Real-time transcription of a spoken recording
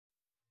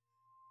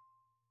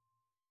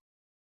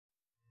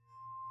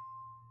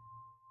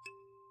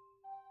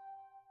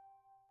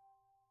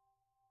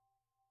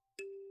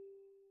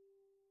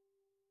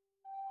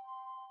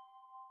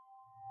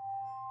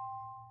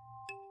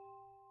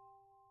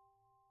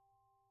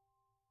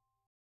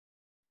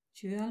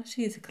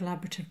Duality is a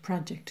collaborative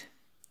project.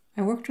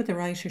 I worked with the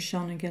writer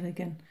Shauna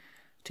Gilligan.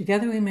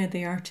 Together we made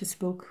the artist's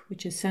book,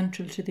 which is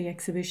central to the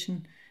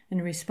exhibition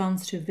in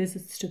response to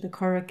visits to the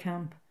Curragh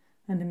camp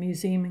and the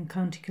museum in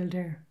County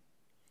Kildare.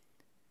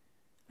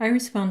 I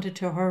responded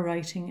to her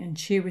writing and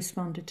she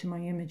responded to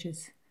my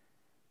images.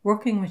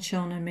 Working with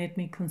Shauna made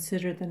me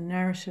consider the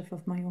narrative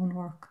of my own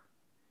work.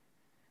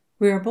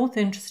 We are both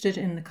interested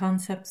in the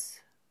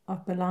concepts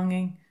of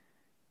belonging,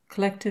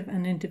 collective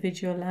and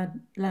individual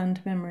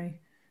land memory,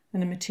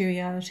 and the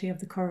materiality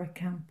of the Curragh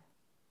camp.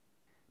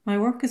 My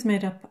work is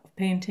made up of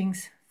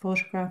paintings,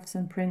 photographs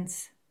and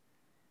prints.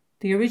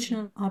 The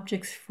original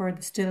objects for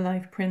the still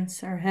life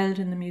prints are held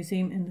in the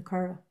museum in the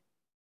Curragh.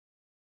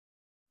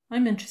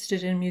 I'm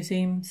interested in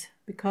museums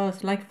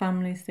because, like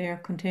families, they are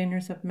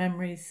containers of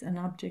memories and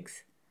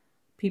objects,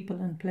 people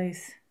and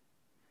place.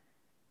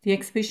 The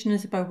exhibition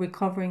is about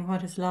recovering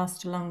what is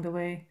lost along the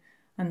way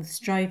and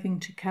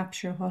striving to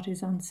capture what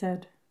is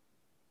unsaid.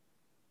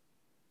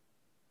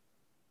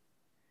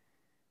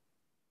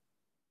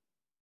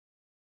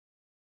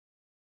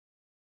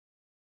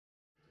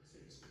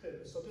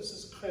 So this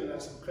is quill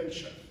as in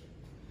quillshire,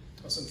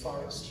 as in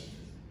forest.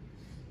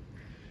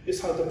 It's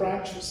how the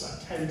branches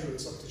and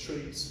tendrils of the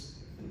trees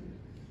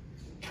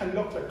can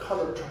look like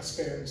coloured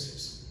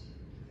transparencies.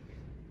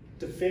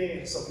 The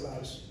veins of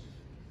light,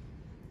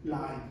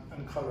 line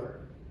and colour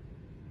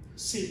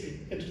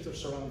seeping into their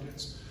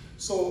surroundings.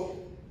 So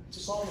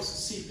there's almost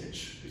a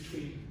seepage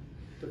between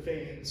the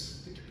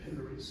veins, the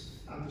capillaries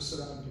and the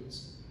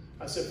surroundings,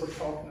 as if we're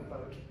talking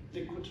about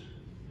liquid,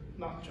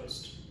 not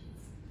just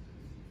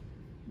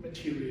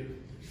material,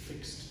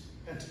 fixed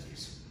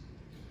entities.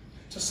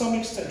 To some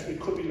extent, we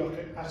could be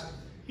looking at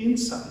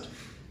inside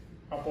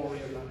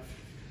arboreal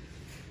life,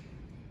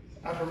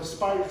 at a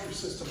respiratory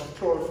system of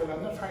chlorophyll,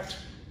 and in fact,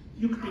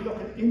 you could be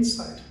looking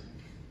inside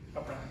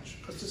a branch,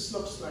 because this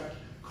looks like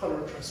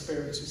colour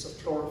transparencies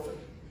of chlorophyll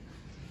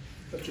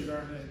that you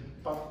learn in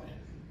botany,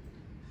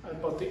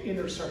 about the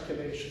inner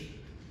circulation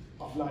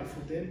of life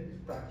within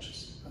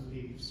branches and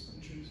leaves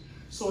and trees.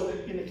 So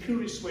in a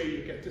curious way,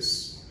 you get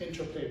this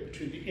interplay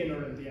between the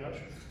inner and the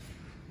outer.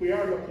 We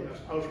are looking at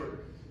outer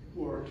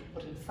world,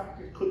 but in fact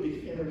it could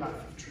be the inner life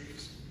of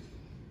trees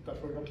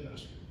that we're looking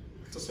at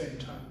the same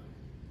time.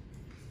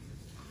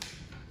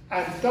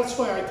 And that's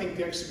why I think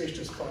the exhibition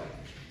is called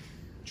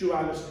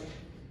Duality.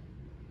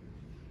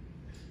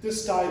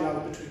 This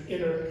dialogue between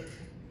inner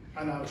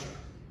and outer,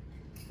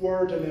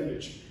 word and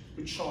image,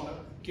 with Shauna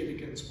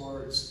Gilligan's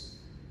words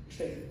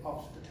playing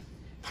off the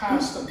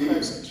past and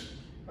present,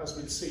 as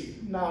we'll see,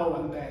 now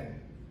and then,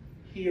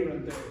 here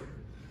and there.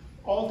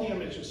 All the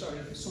images are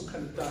in some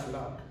kind of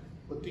dialogue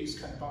with these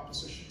kind of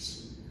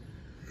oppositions.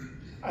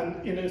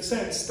 And in a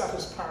sense, that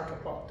is part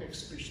of what the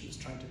exhibition is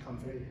trying to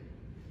convey.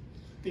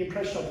 The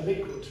impression of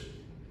liquid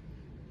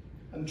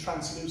and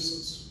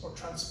translucence or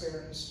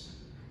transparency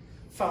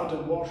found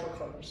in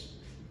watercolours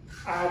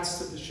adds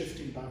to the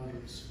shifting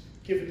boundaries,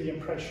 giving the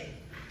impression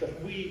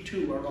that we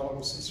too are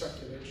always in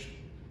circulation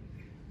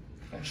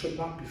and should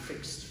not be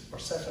fixed or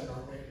set in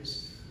our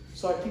ways.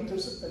 So I think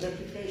there's an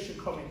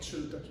implication coming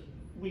through that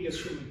we as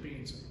human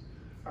beings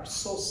are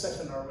so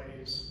set in our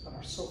ways and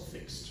are so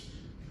fixed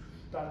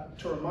that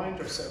to remind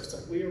ourselves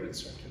that we are in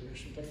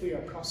circulation, that we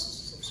are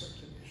processes of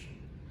circulation,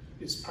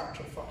 is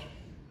part of what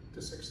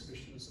this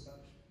exhibition is about.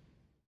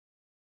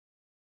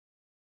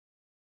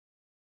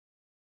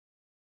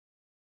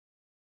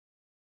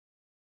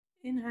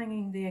 In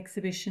hanging the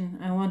exhibition,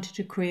 I wanted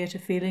to create a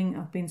feeling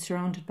of being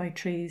surrounded by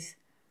trees,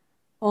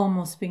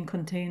 almost being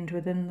contained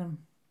within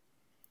them.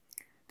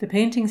 The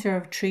paintings are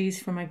of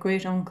trees from my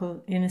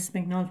great-uncle Innes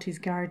McNulty's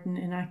garden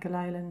in Achill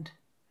Island.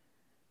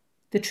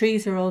 The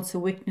trees are also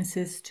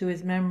witnesses to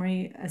his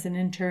memory as an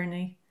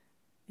internee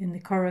in the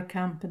Curragh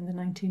camp in the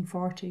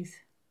 1940s.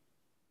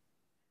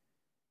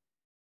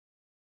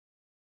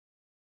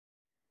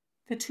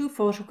 The two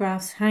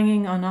photographs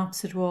hanging on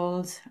opposite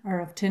walls are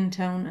of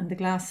Tintown and the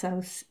glass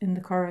house in the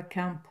Curragh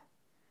camp.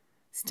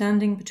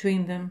 Standing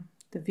between them,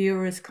 the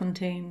viewer is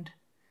contained,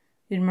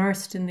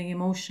 immersed in the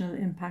emotional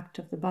impact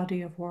of the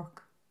body of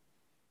work.